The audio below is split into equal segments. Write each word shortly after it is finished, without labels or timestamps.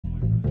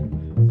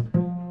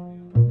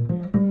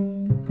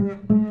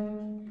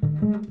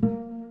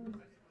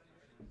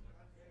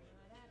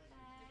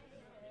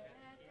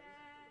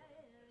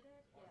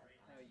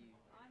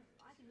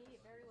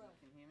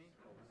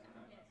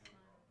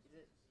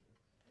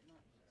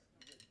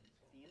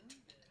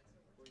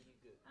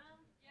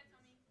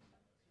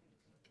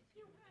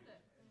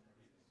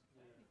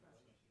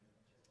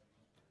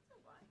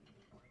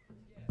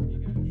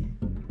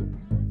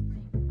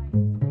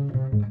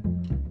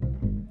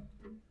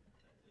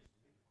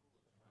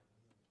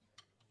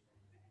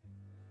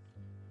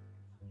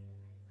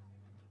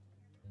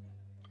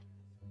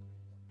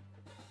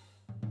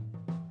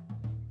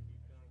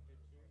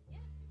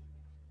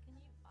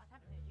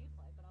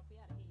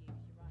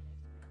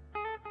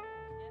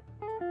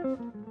Hello.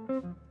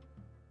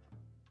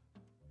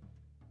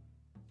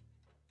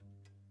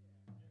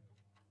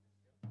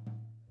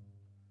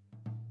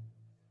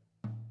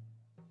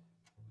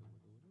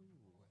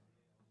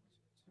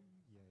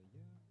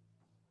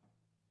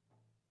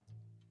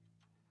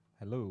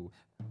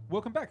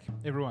 Welcome back,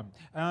 everyone.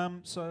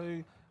 I'll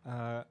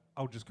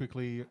just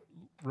quickly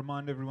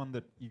remind everyone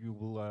that you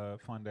will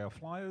find our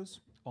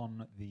flyers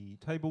on the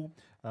table.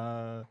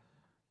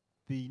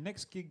 The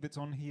next gig that's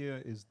on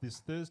here is this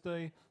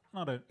Thursday.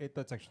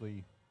 That's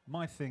actually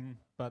my thing,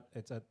 but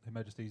it's at Her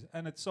Majesty's,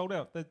 and it's sold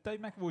out. Dave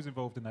McAvoy's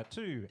involved in that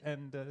too,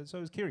 and so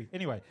is Kiri.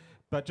 Anyway,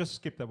 but just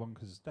skip that one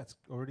because that's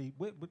already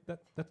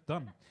that's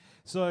done.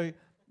 So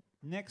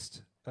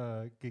next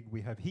gig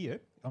we have here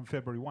on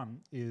February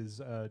 1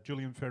 is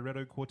Julian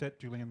Ferretto Quartet.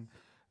 Julian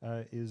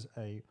is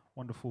a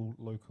wonderful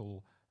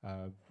local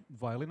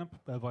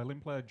violin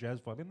player, jazz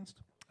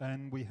violinist.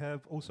 And we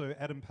have also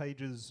Adam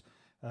Page's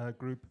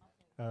group,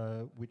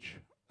 which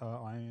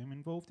I am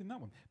involved in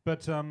that one.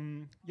 But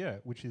yeah,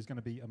 which is going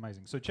to be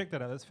amazing. So check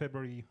that out. That's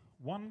February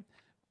 1.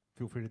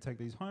 Feel free to take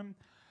these home.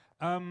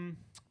 I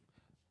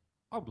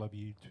would love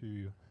you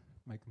to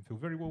make them feel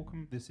very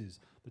welcome. This is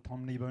the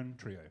Tom Kneebone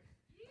Trio.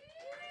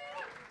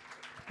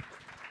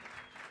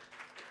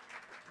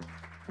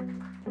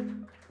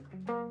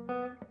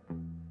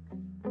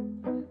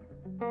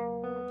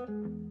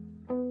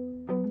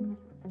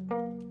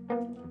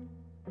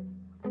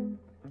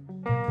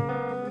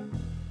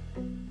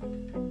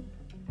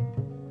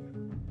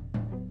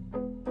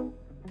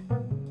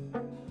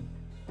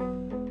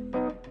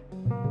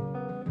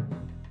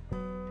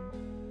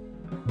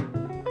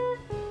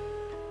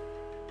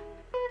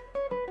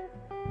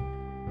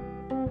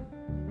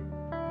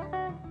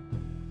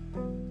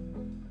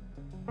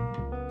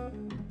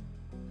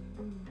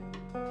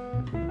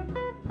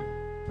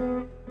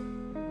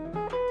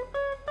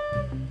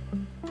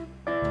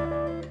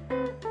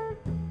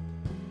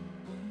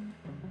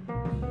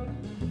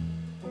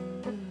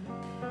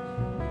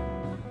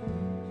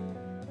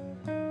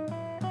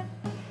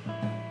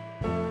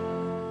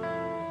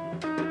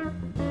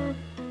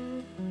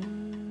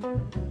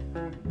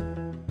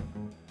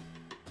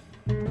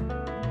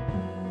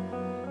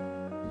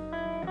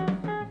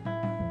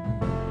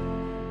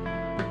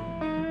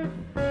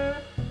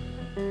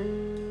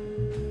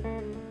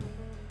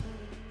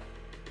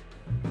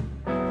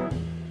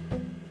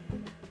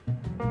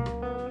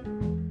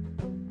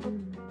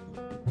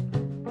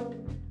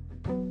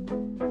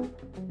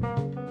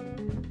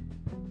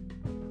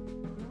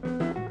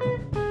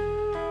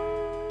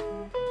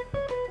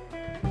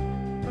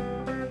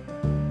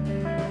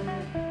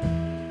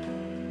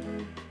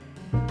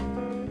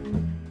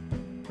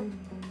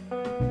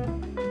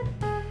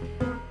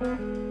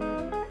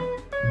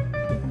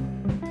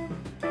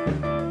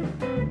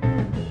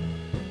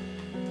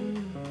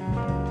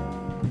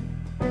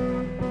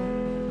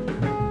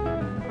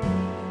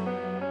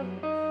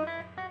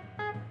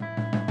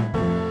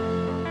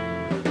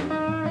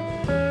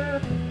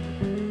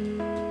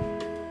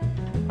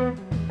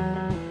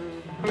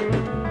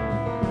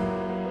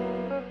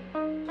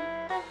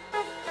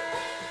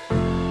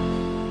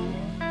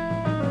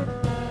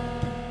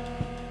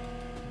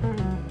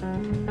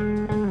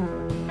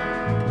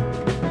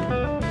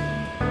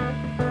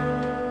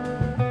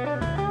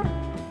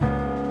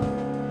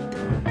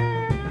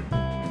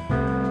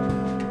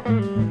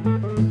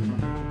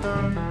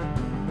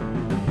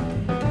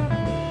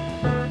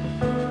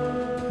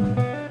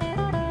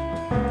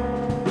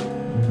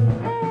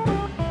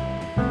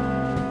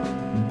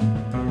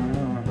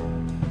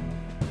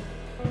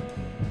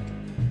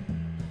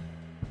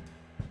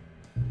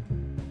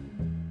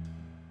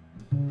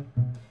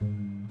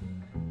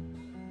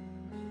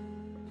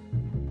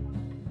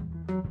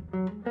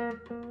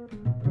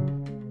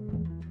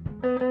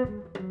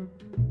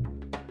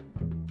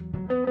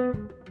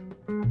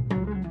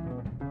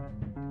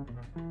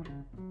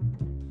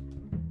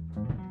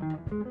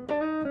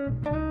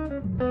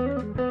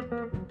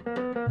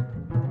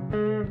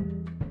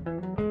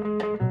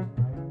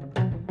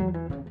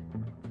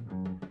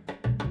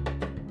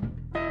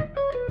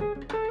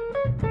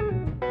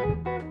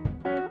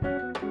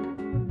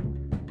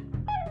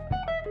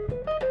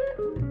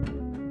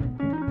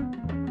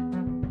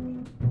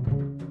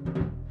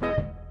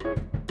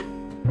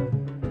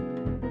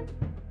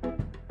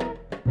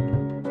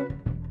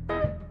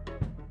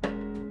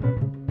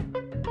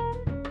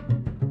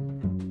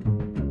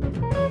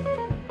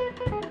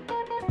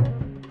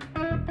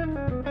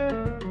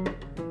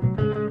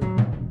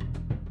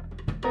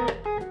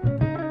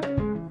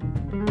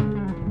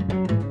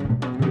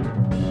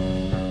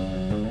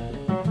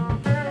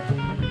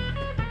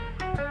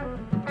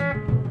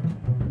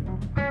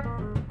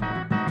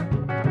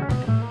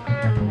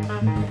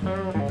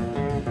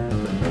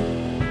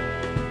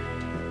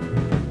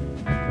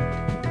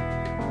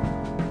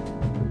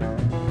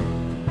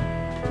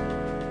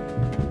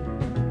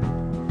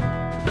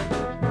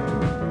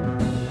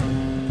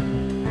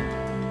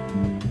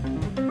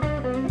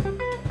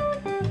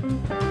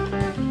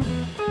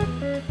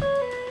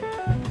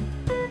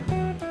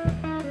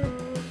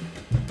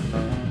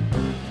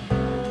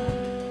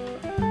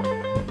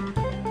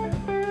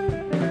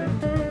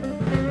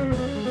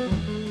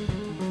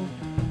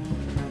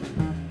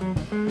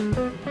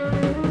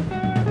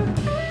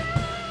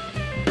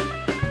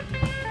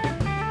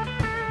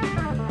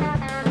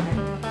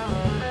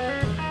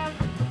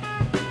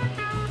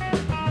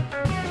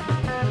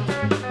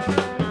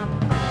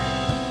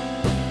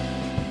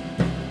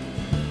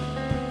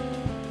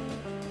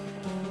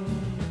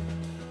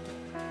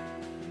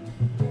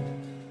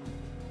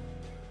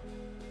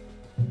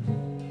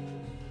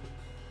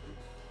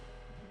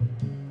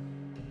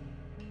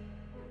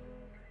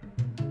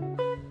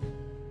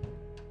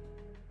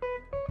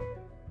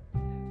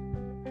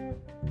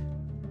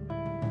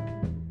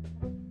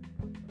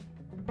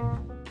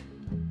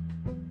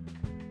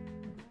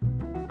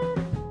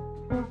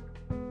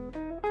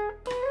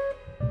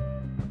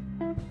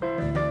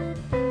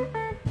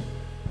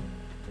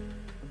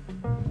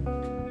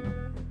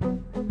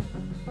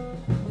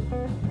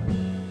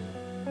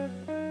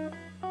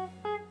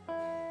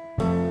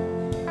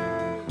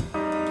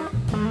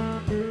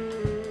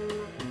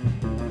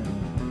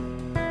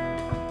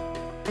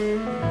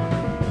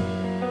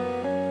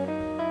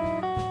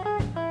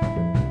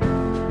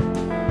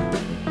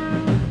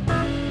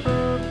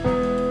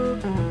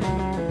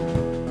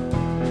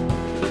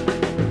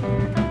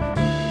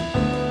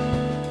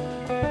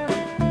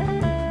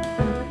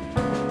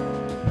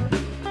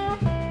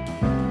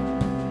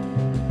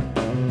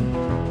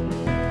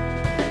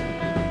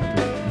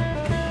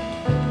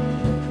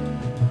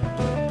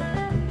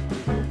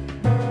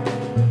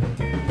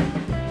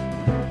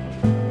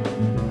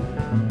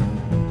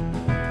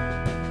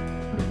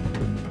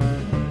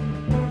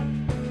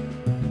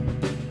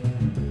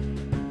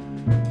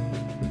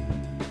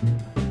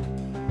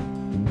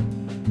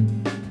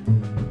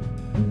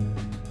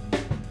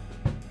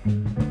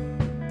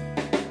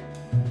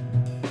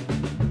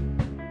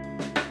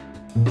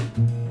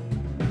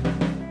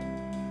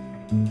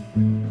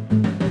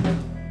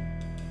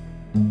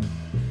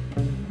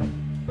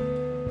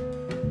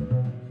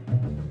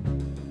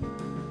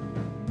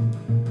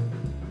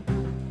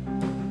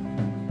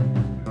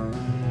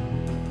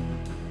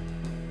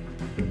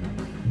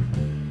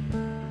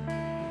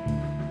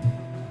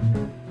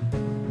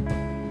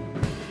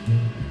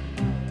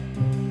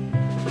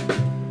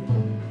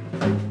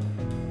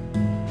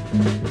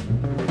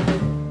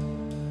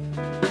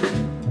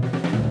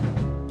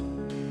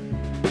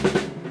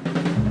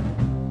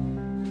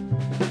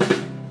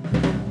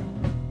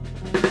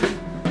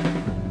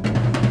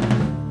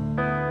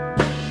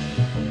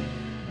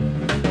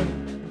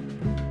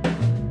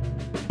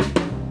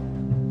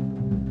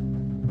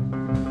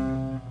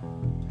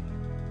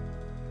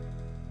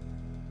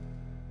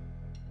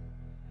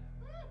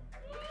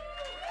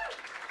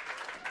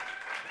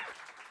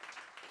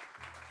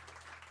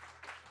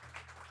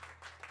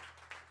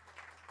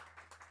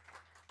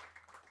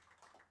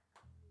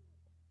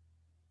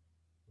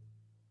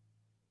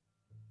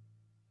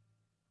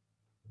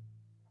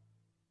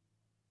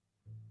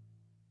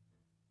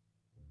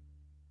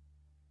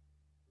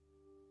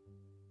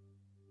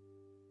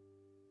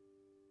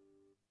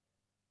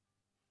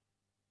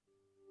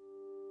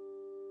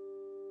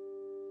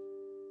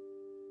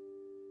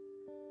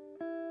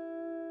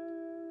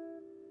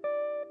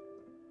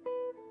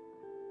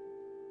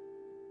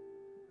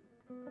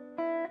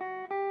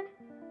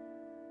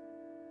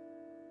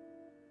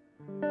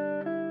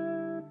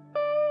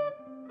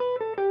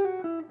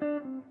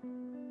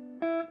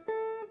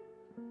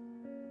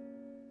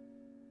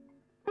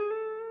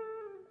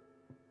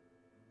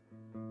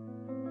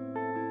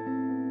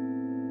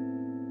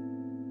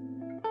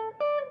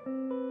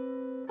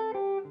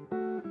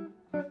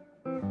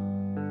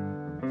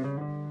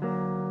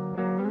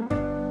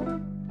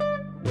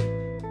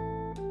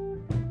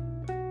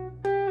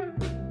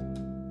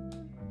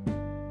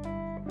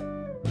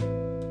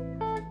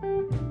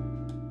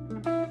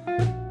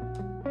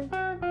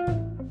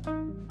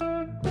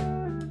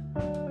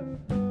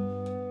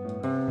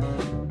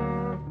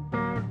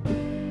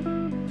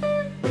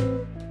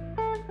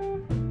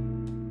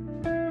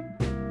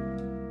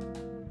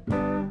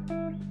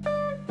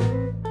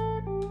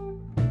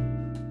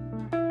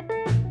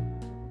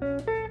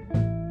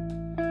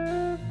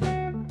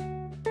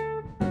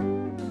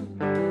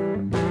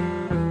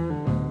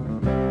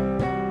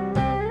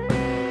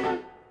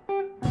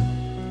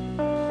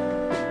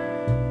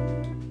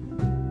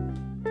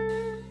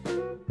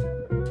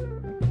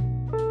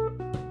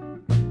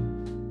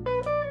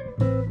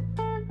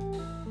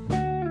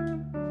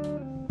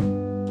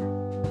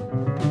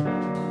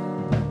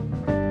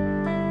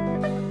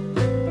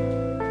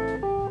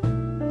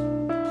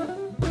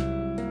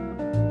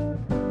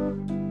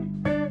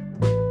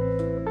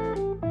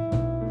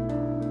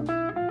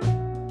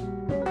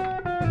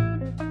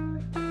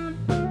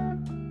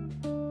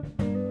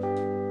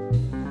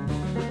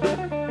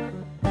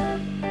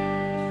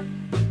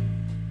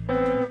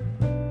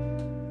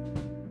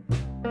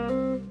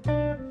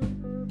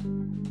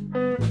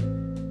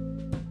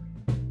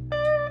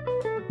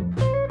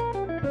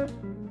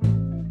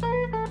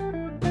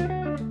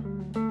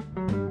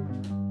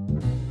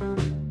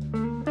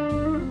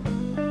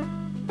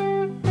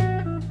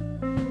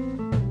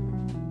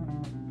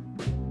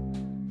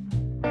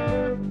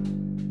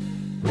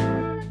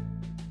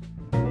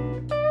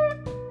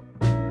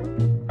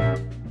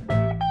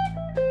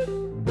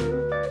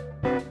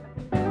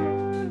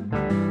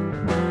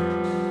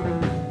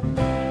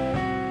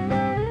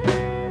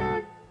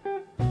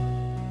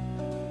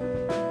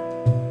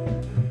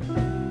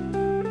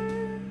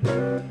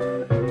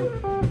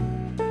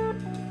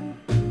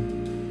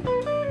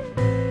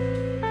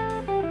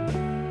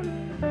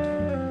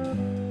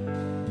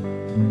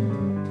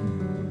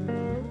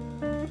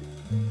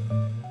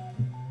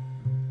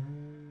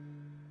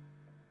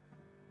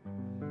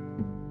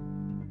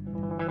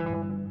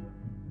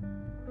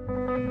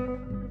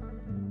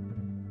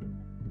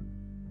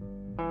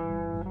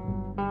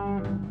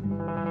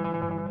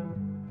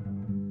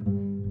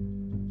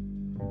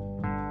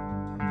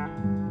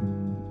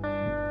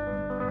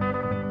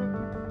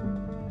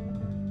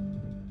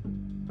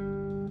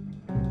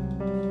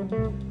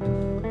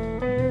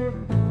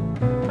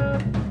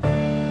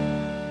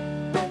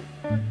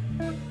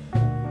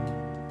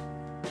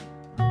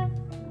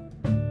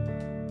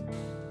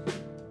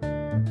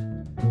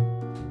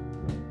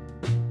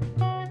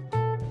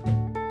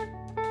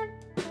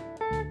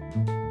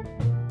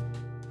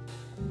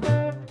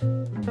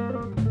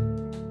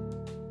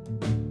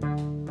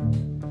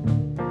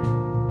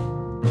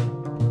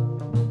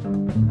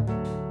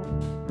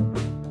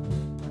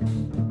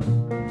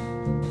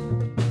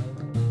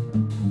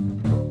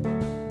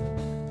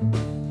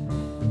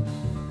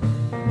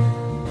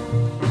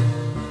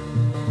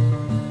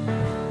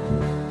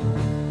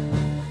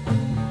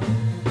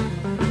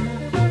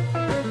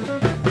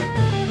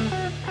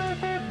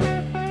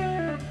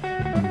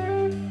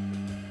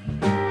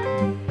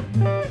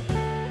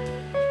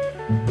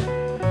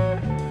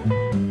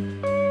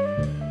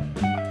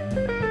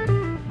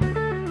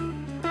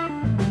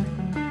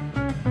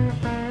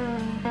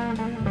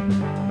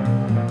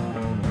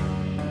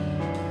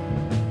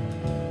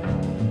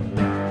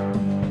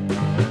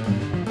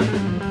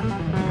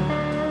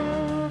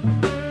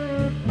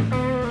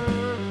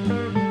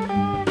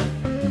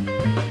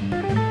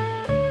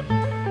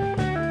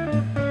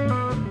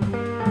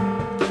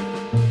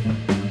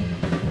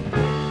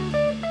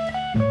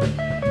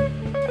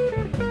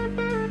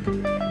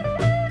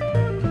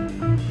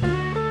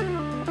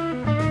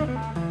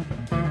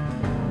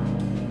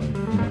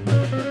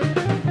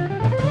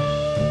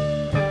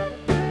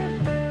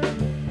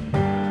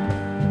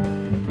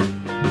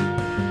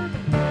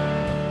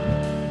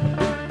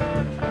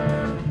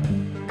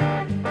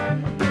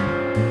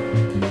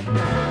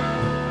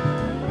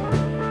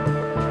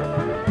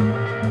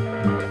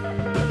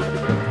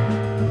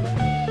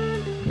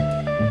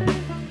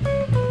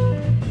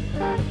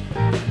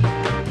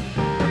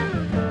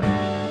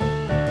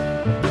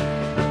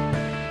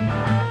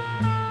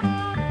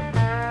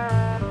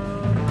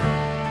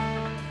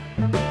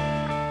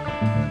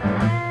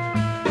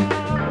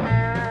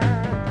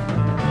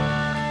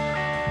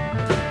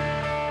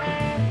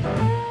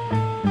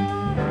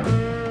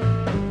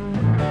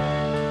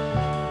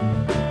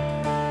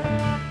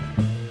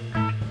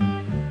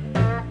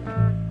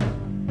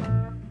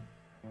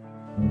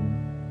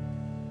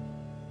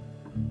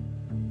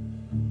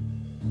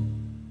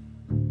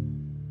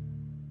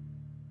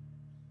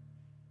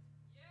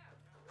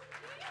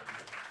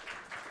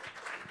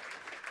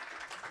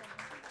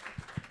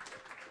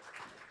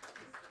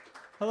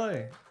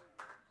 Hello.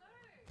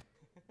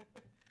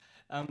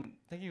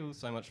 Thank you all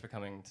so much for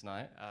coming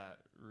tonight.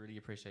 Really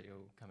appreciate you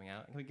all coming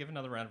out. Can we give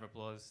another round of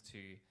applause to,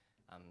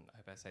 I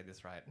hope I say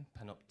this right,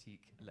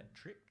 Panoptique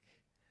Electric.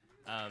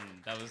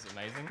 That was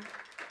amazing.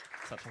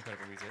 Such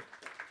incredible music.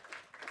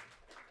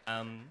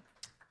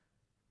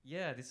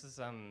 Yeah, this is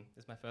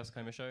my first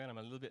COMA show, and I'm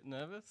a little bit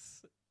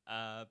nervous,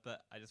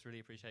 but I just really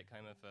appreciate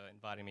COMA for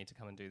inviting me to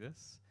come and do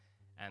this,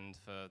 and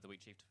for the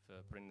Wheat Chief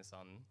for putting this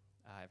on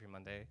every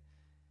Monday.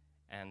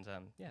 And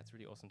yeah, it's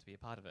really awesome to be a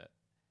part of it.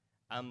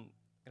 I'm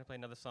going to play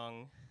another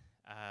song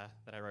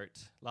that I wrote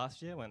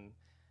last year when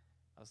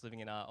I was living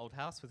in our old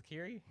house with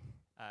Kiri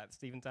at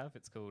Stevens Ave.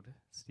 It's called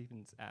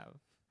Stevens Ave.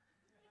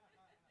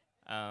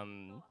 I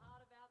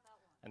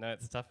know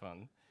it's a tough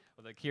one.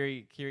 Although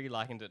Kiri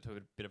likened it to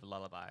a bit of a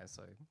lullaby,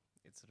 so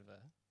it's sort of a...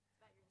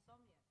 Is that your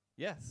insomnia?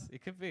 Yes,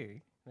 it could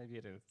be. Maybe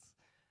it is.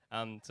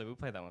 So we'll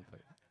play that one for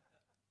you.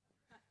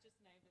 I've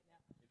just named it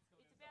now.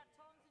 It's about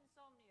Tom's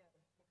insomnia.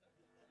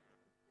 You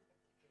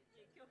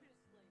go to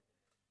sleep.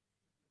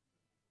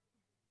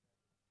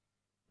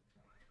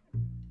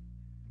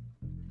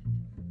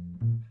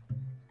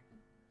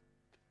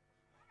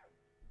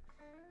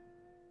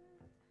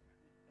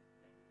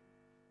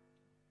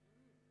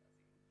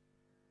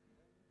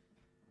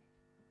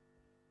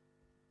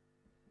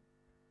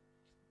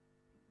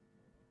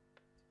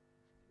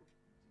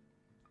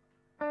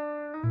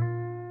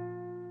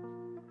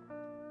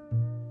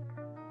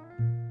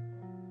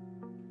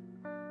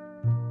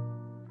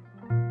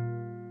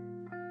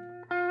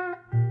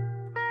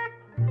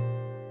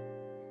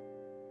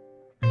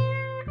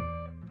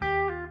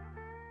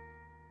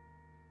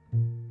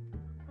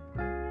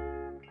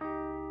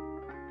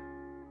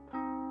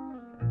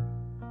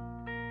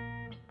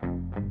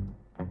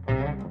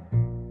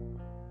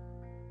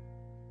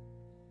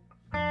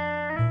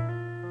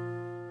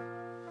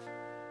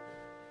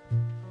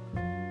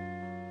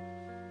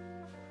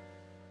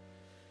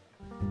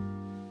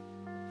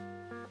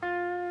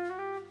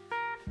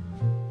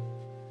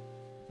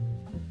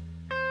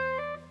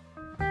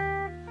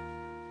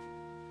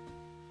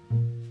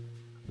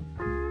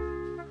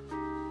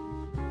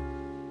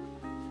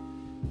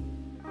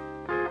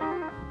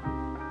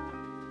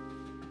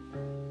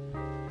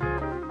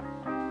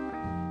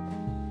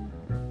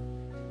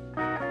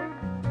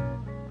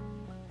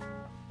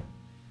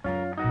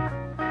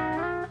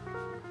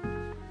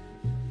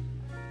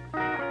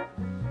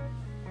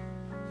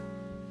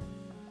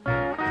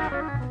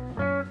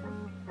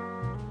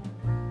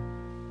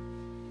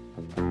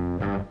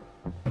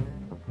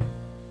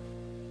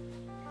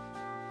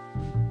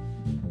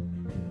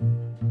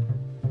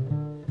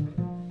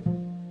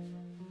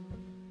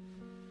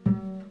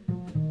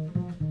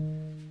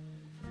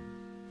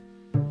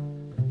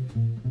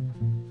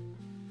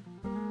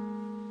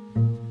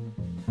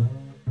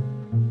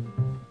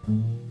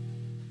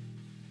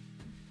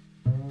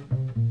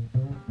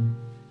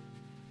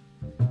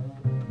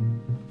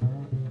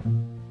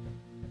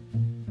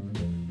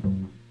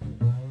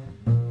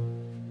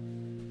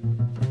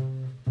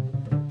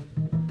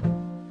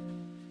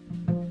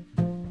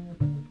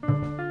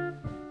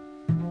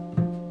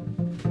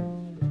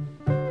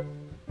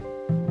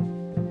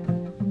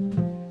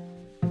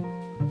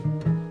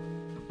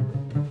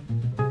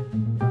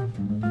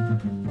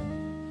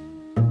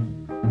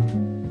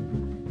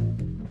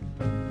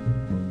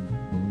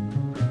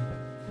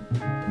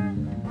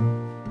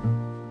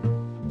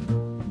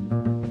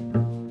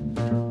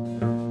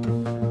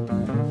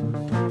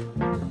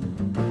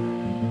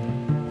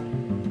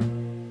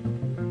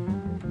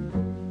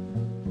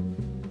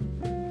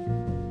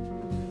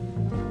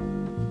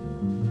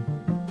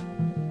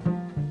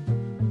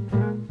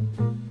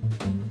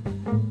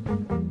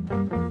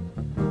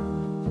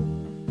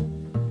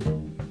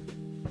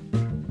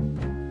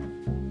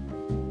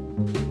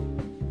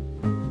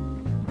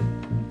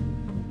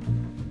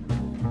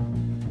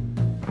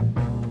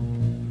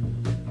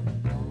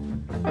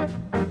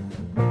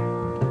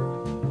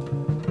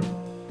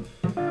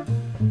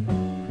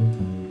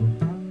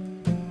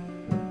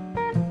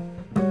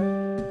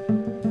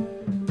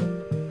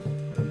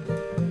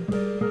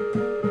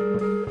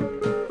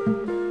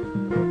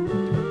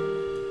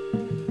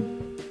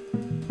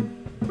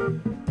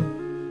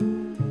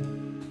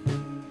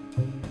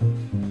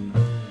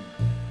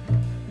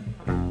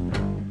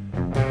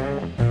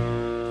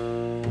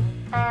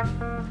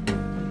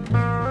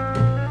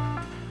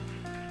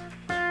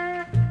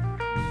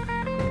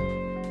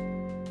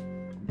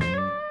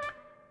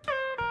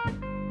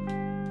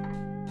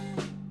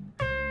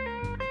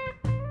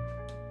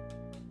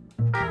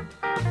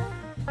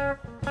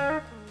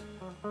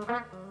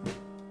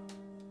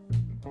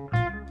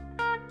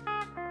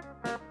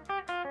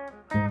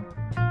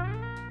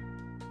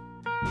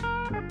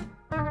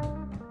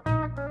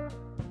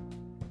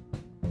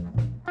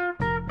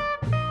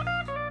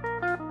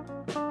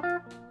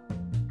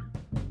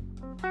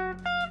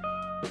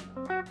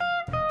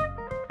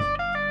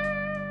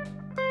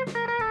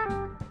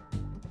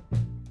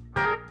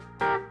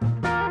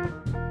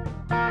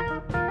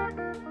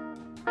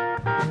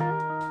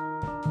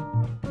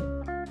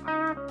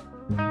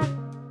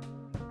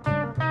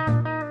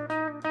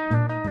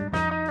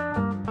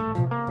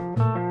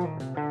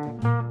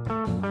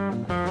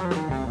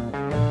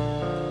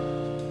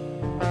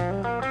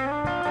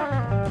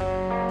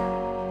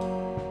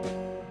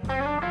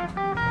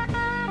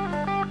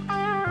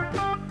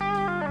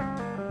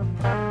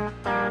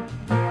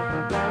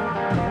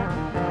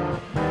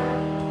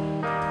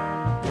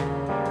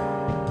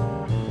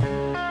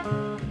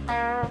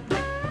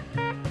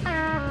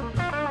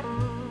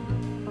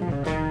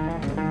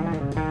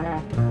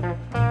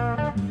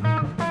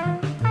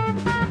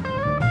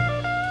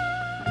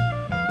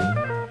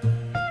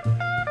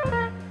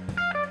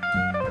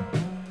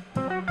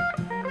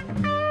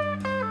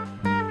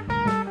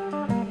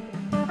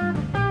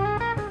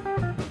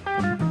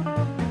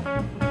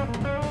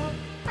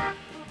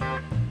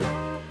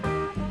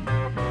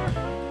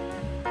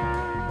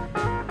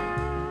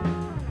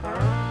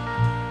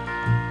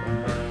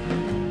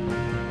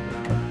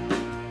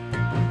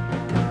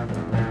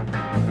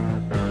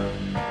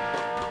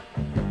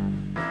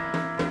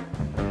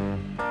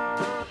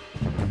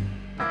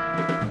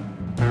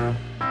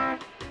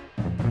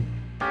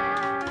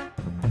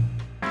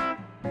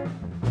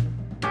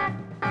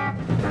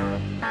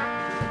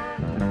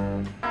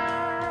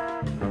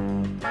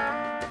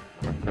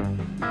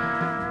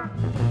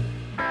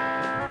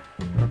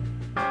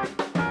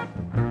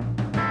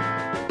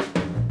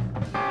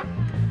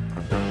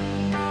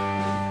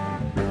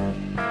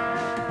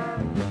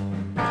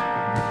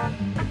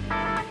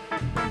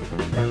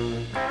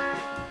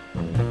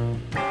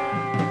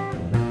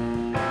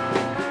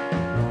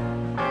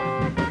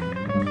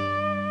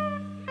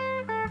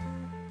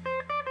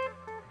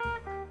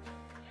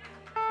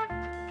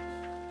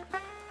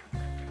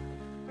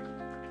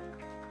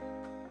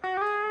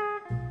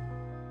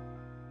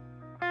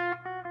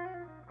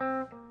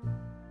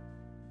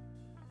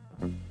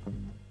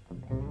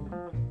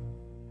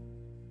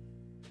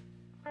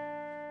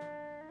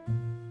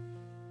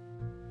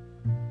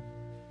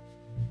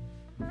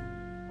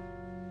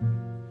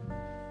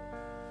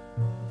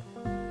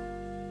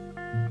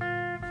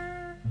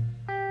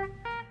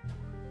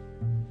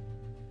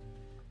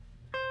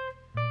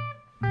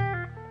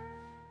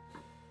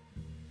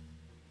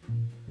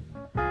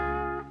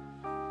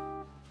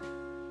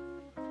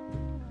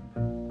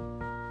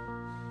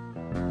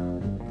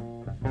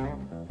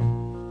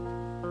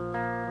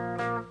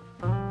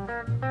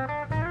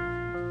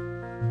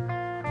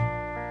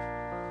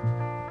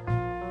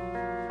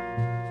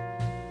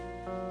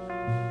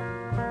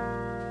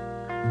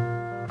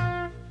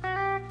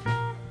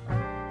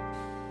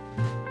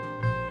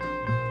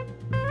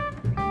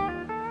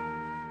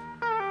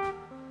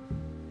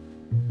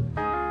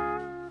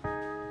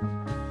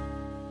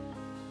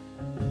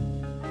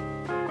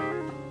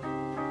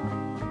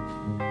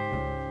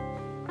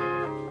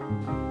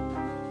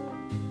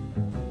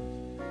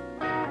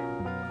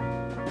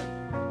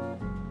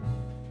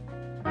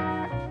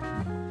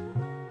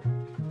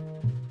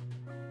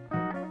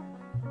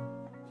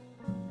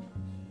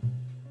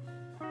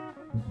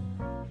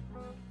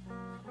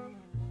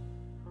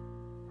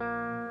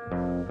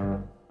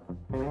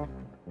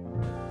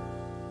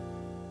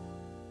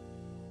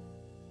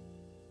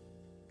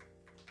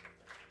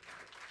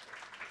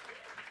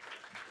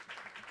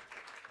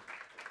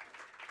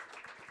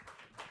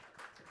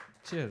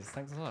 Cheers.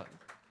 Thanks a lot.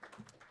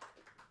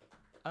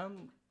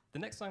 The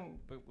next song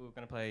we're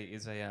going to play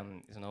is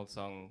is an old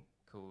song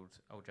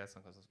old jazz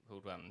song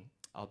called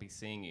 "I'll Be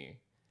Seeing You,"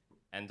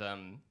 and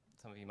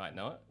some of you might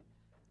know it,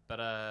 but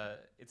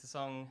it's a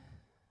song.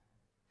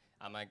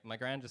 My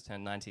gran just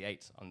turned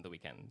 98 on the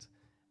weekend,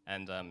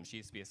 and she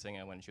used to be a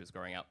singer when she was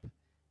growing up,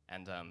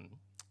 and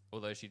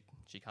although she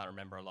can't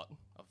remember a lot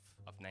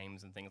of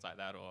names and things like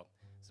that, or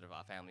sort of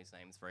our family's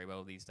names very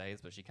well these days,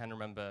 but she can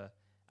remember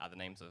the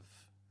names of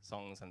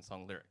songs and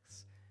song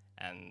lyrics.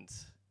 And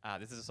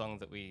this is a song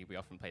that we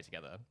often play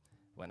together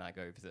when I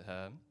go visit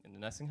her in the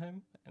nursing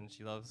home, and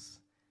she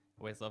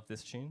always loved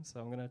this tune, so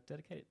I'm going to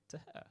dedicate it to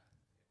her.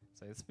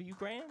 So it's for you,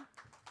 Gran.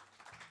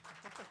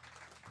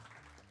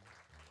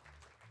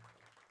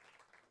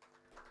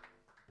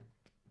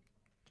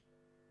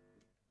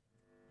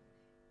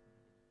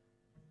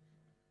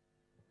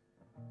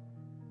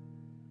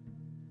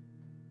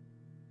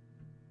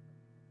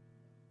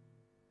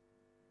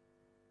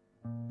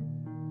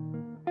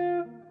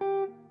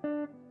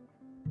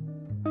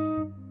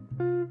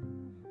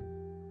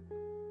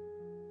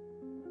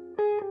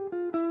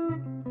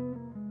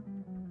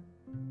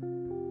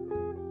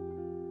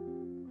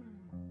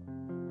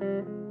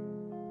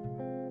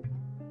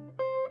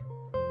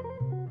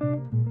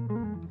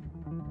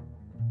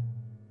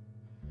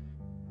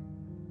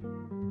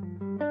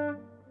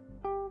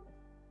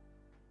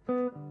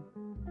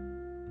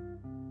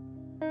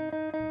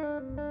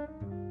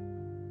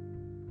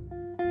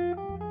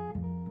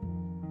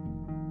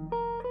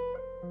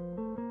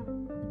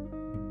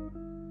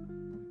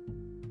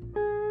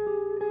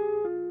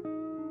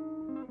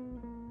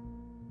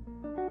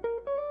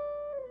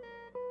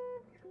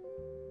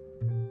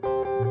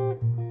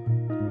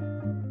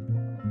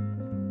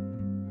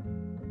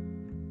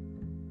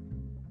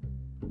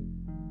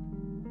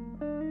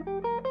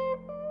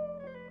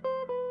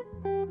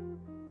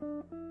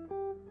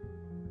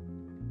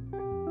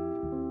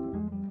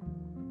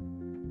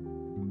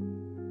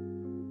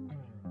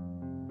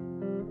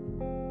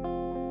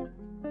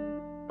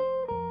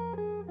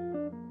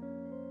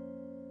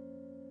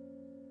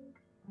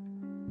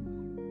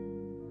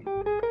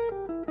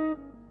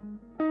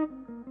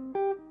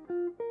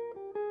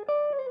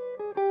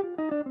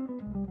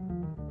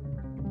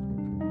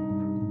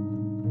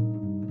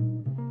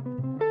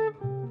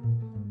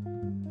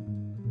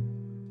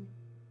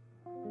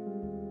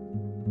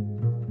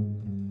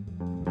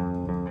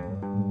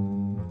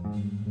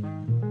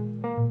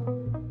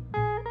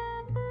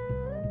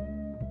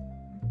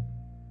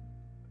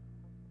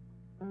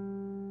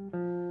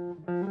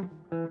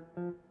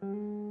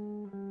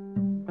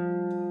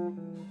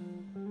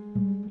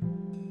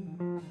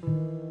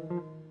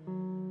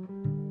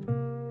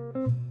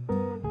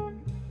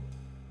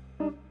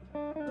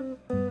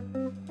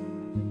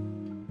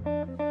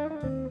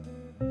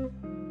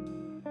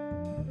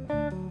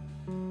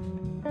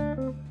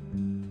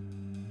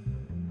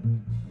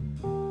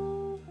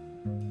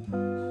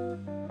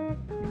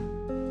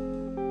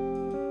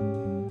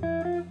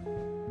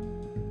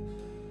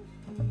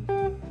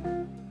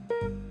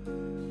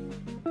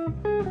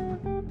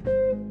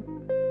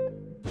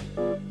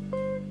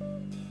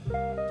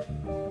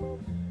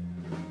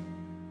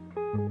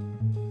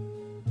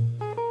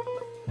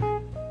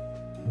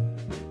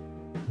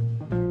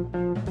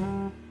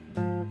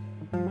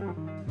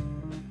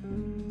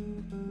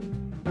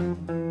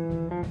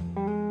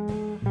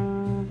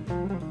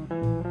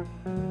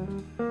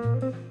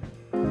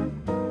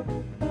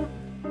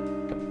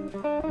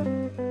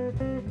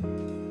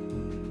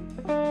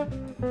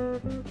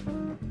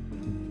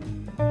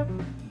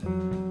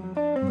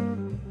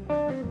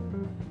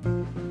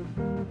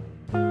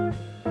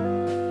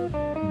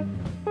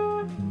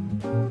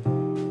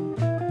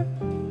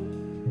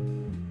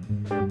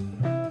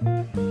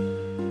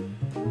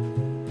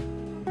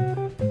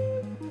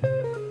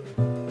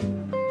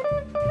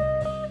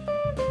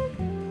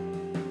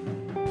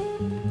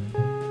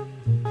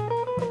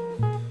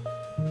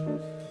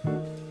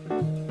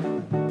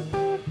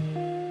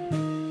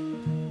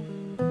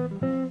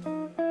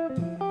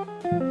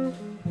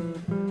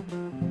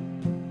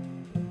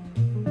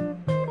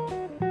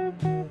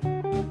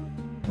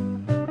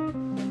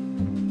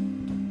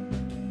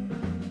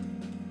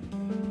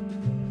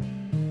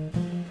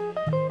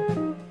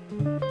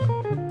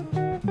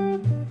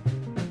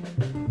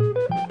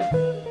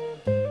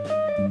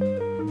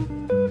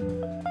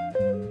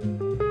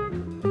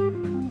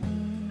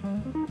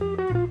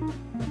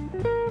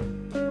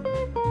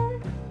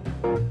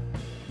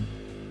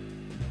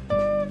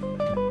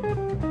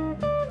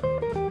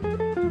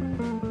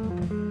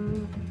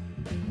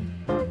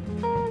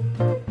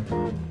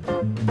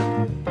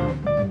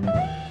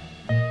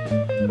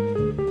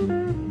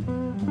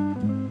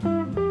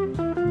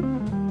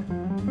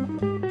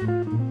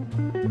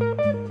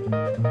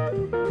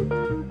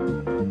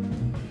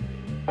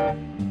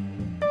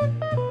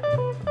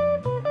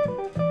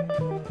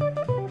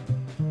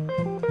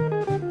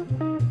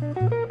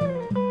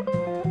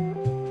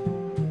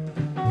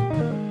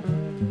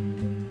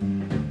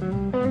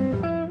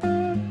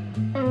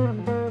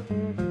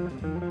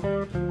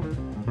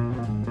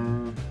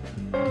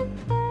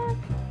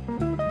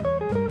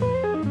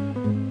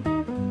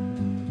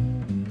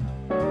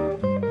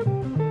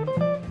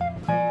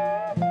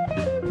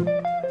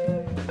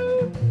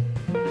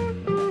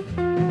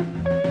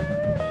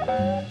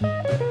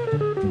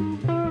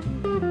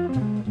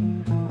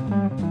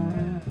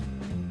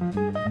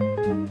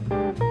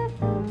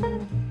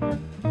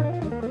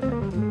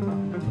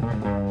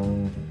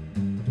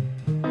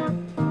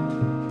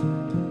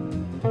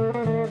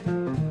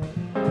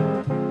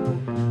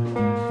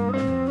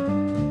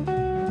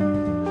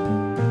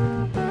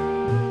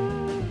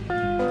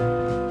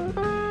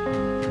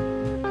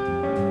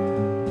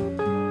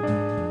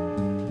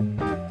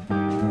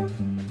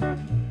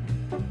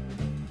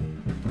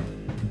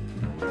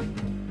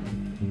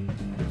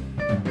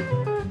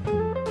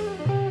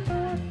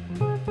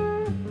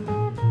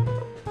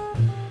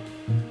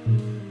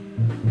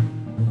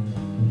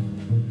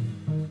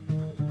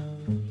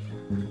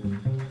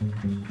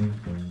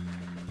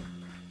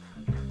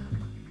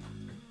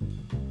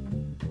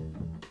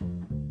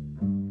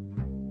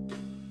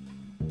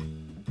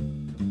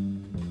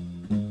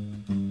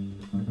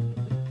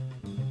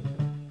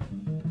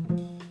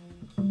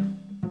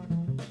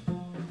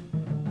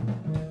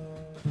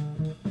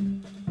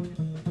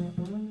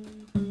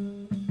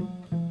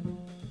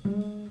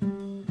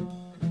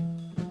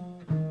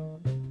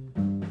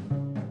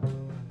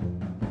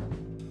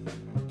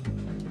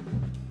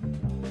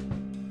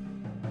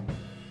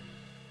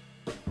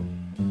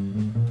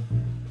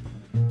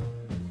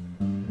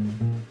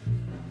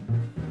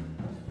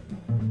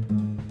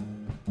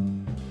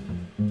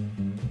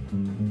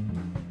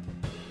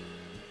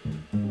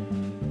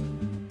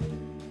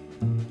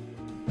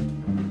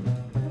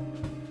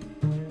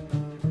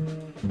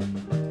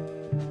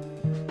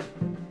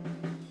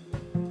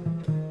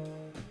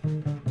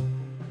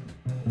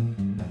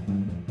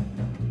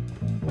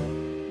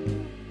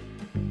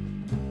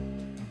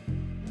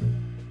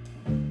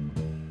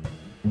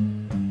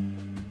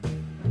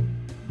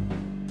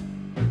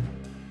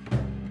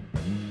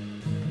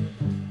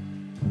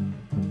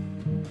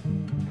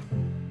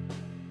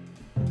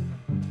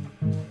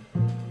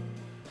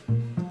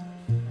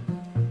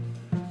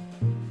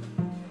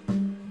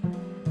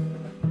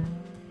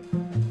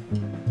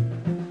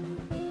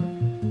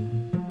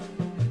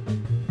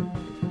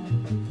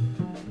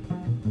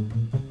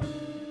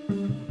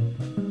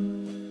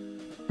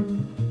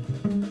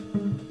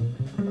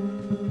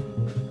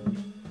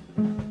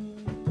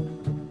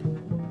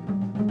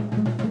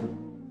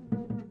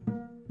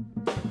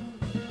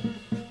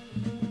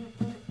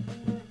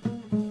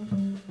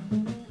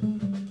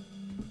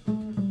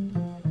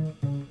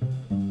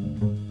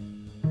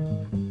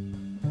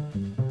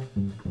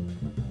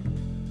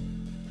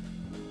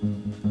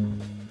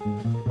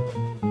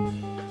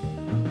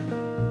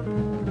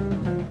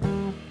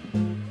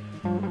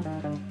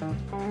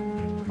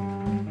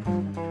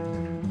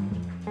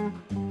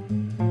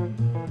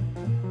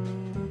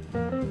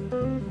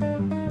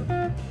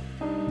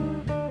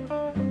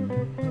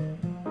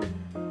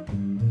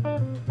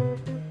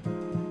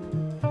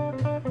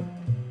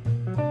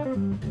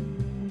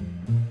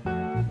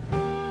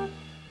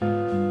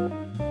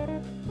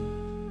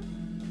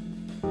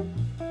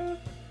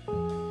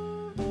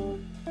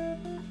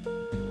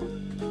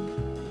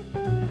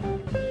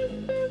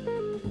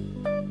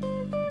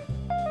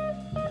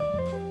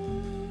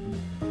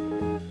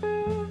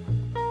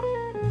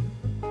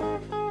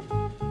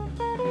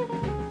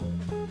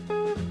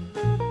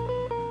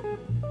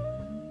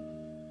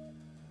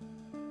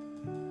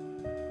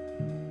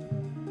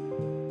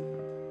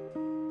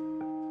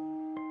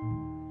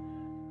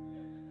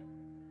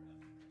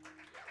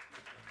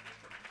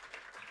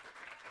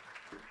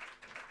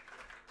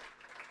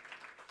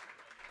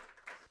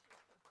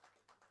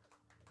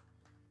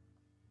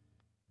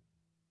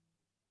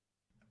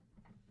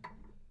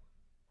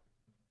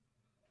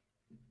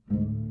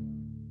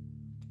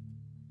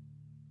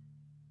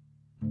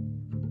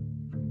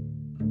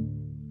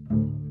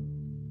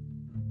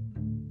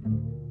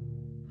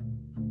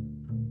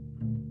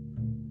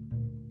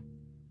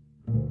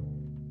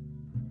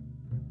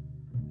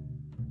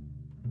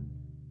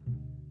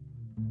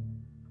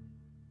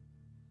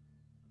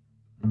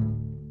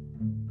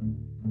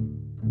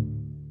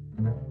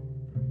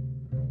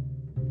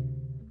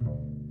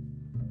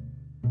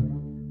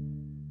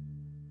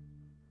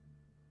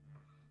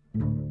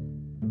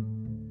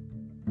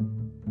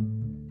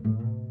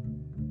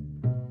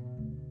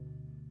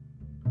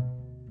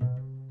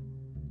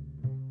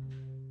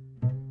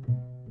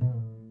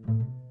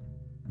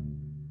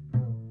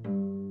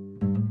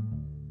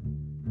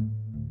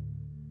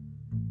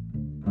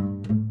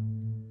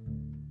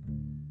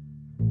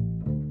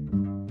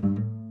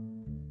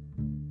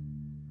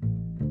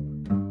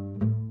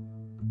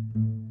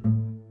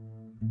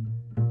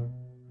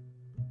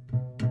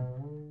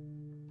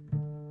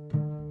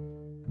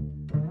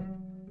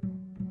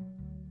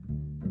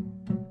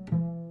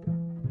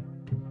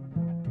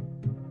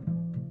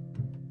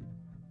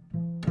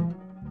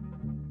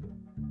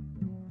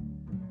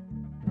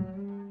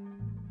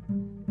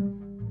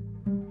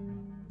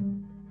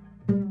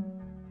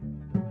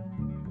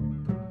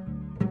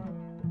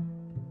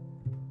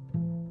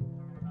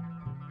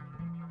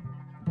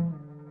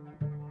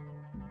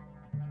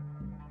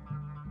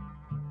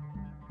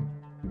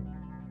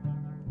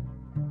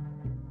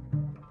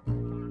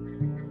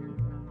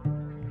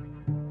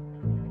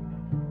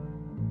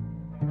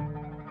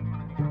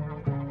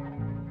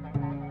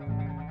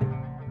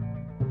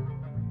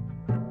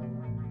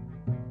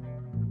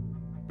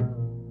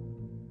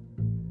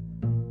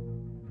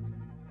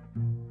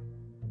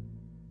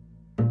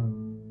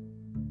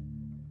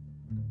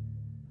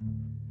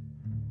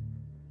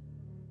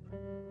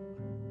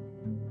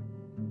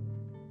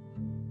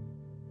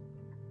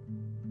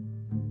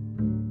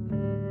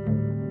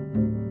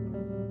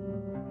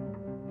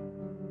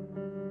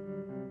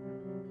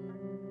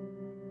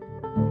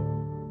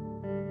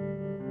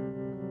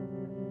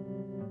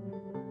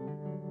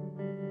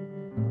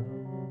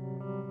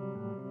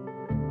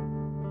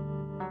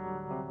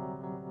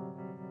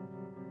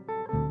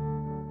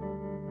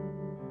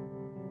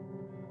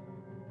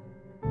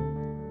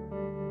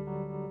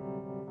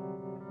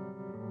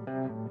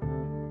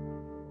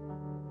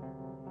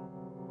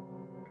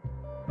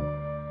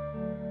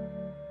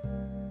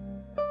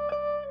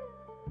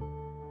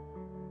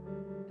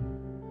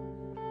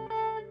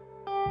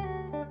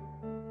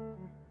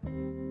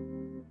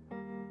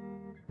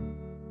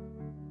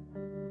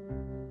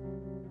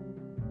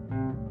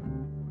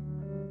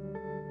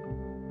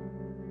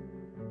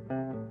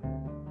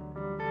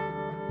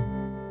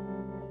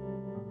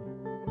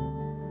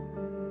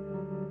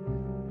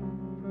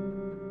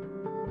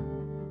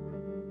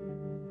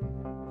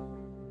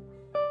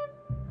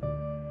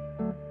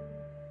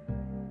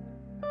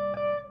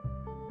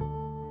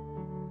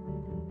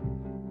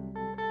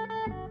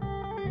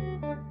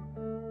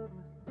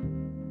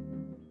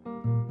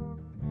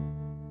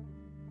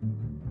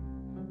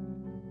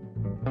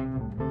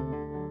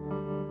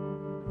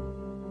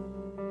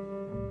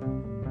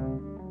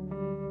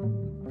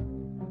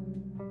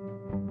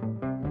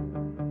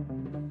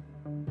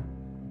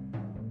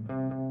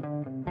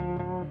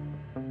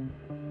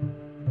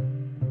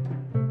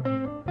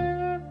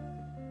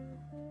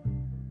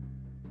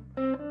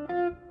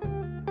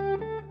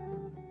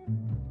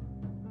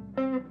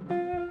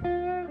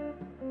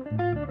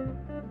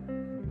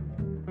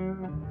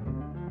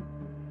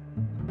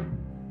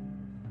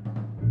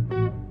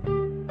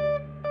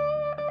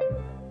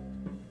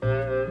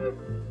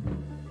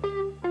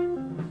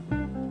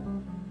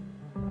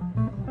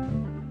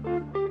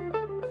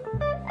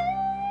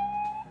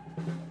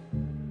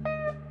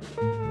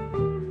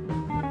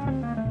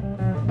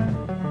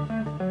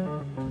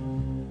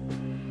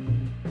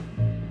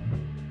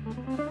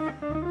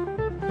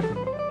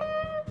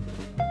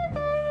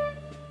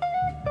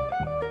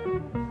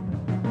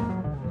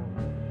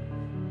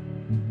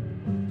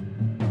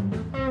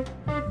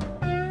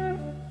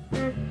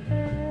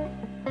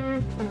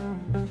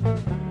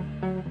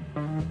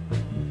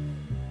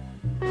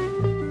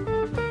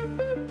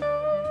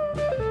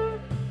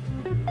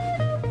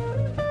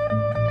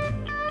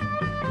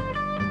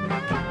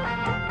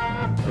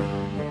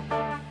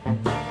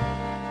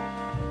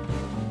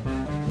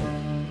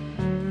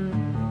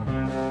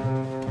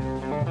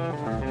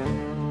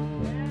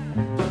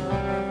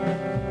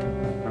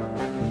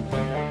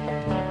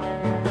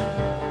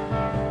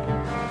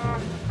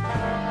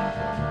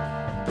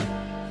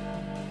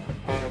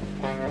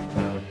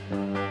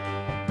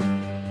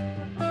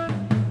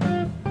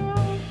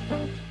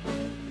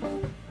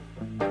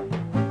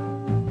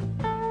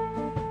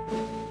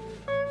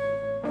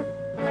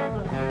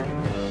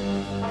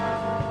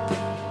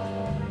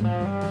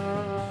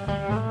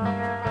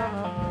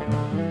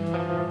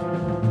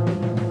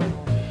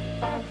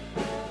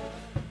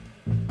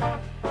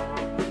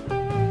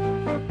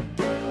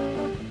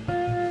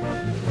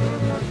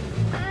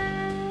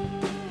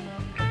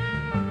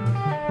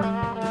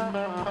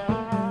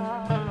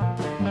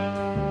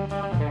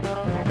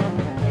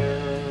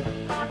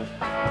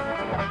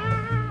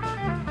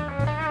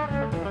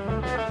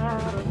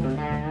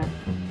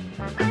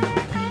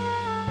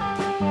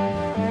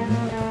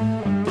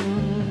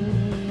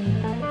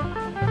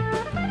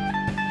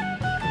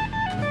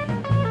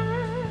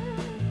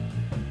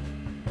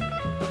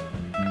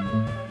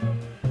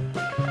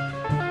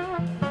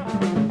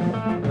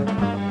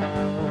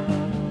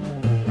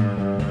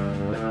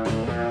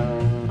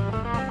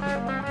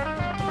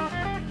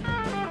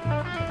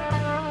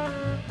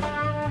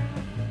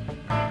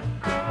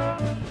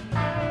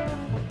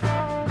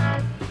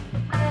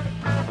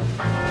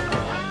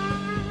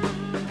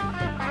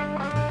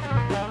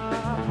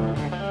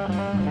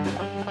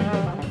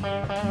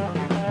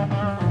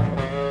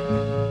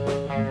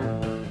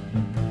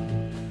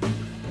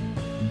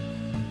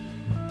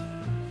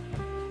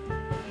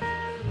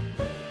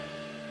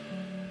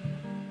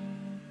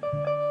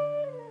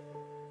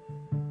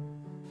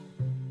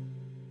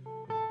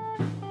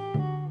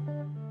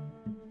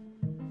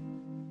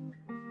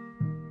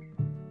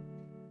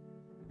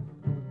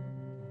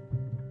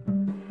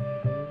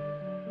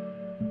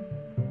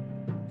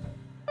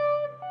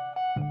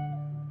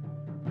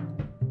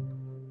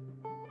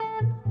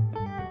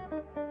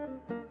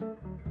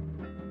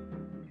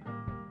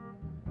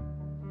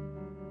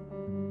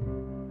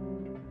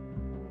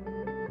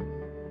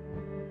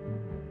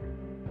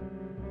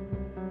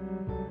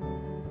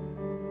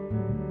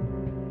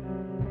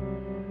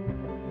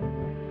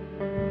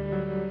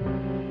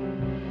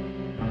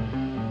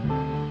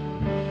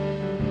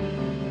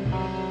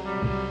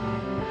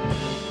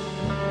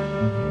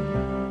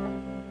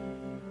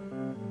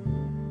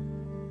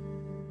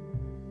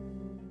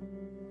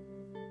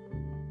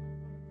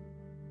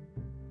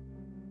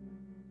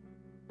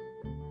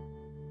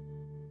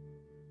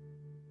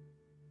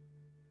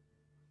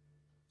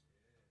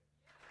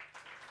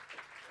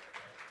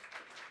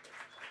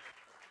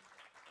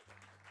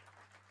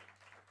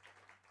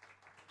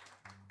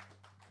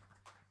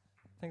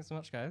 Thanks so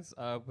much, guys.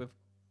 We've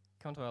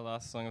come to our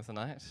last song of the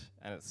night,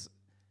 and it's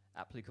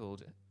aptly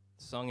called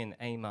Song in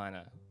A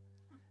Minor,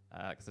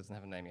 because it doesn't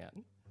have a name yet.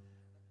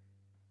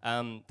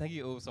 Thank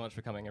you all so much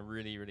for coming. I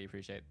really, really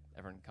appreciate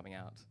everyone coming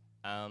out.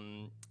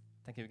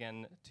 Thank you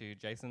again to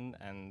Jason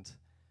and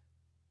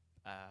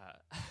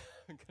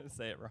I'm going to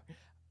say it wrong.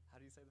 How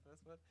do you say the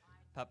first word?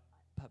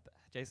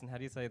 Jason, how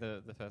do you say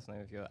the first name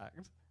of your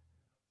act?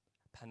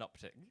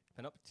 Panoptic.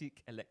 Panoptic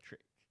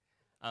Electric.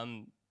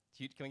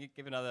 Can we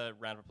give another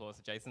round of applause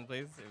to Jason,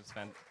 please? It was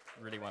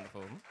really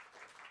wonderful.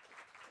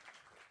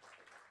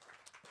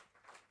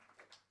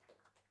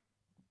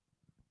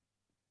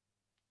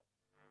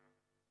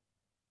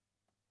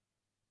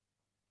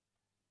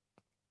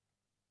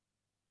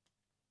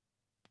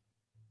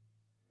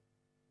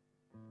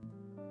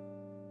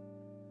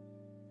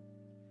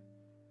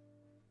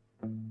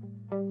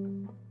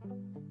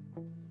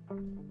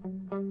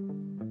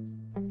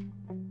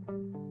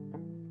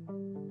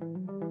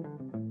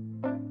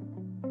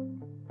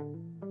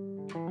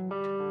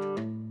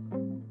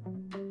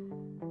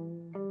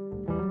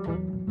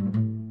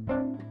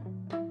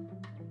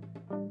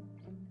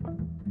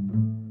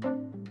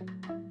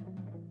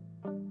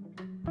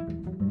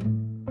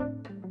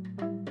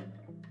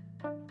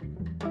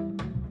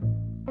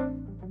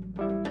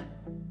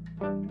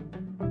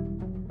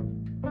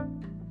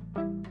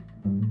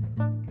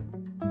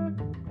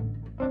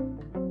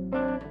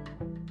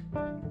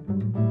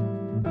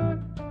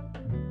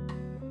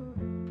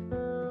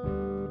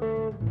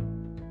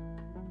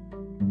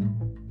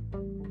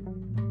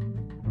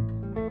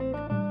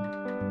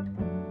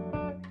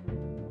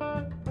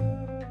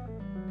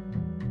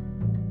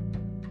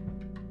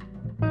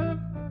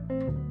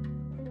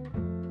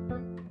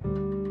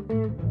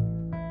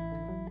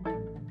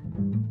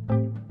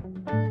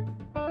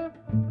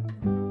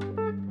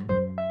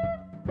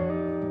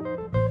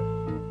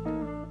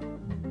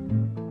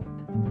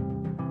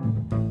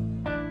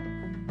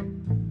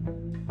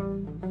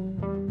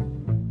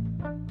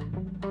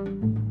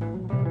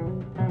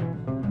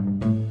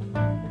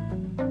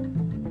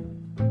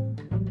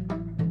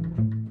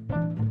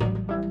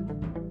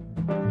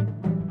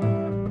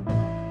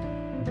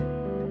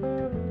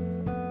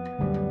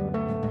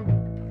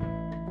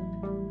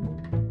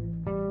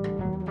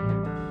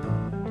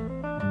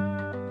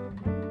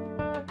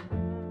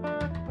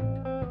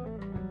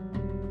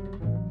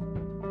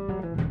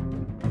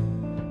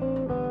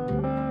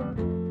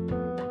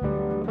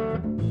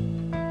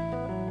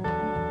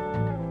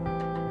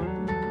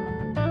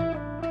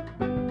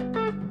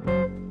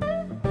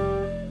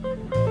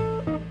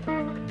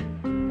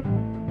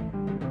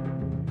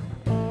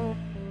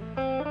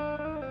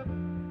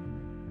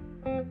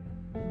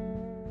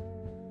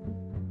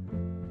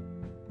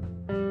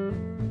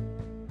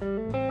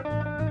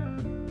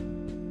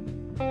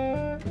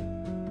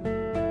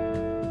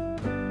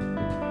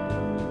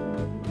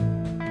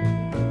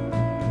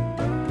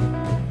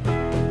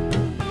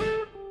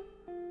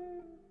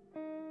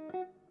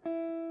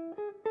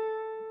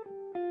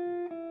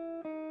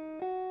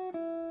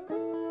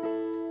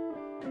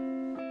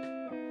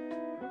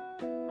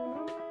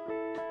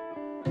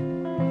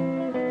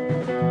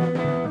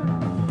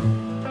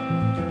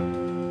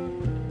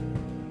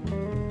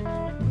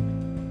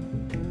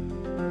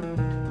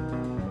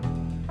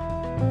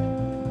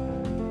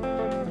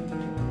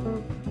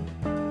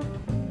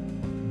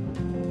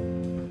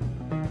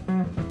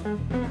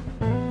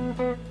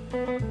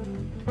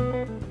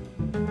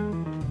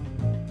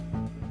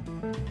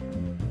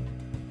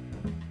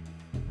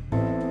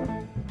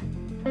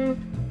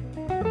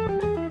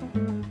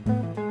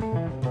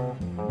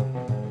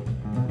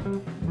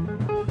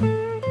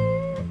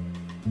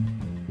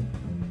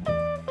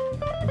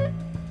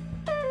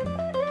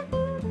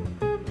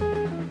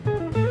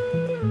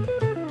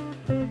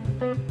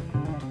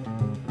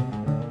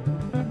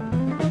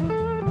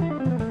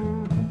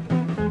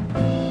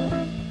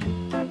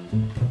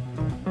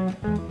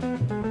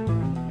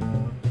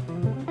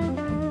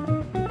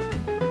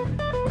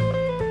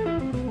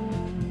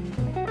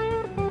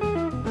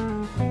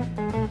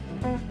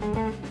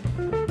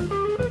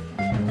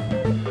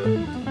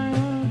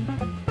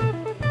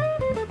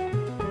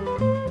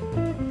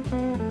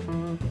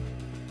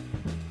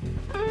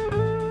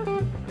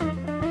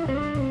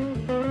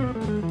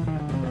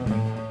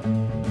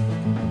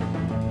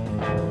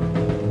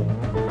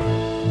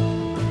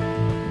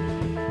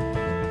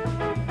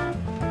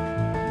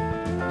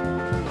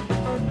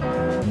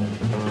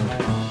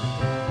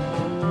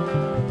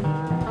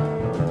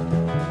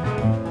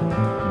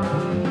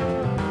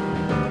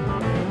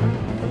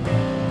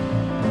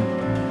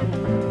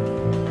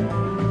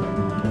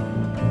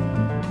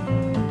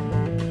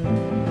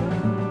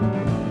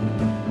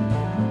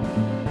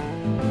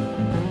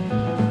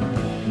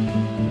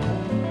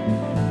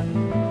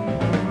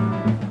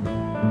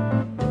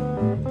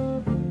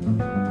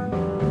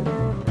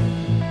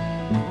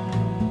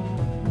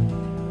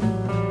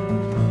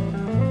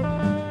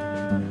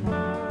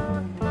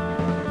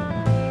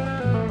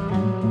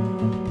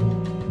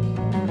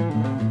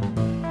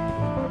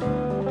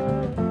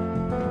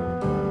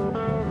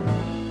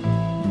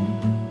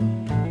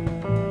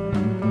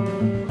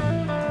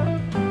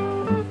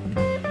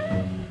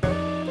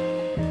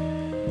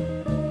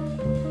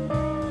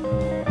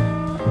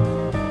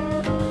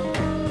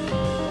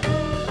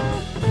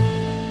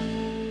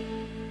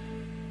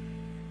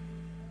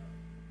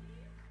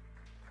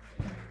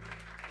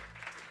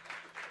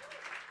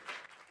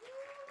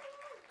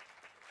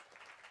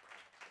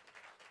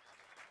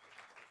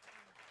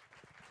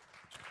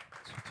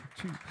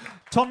 2.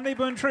 Tom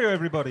Kneebone Trio,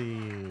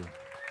 everybody.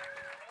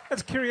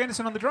 That's Kiri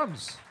Anderson on the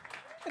drums.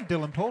 And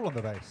Dylan Paul on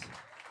the bass.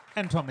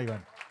 And Tom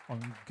Kneebone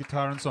on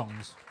guitar and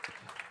songs.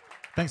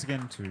 Thanks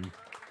again to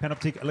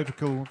Panoptic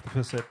Electrical for the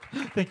first set.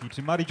 Thank you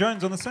to Marty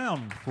Jones on the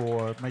sound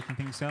for making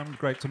things sound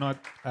great tonight.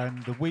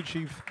 And the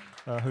Wheaty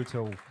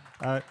Hotel.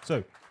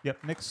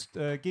 Next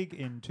gig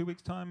in 2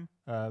 weeks' time,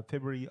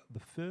 February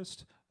the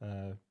 1st.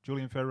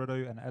 Julian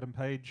Ferrero and Adam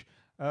Page.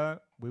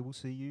 We will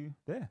see you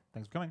there.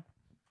 Thanks for coming.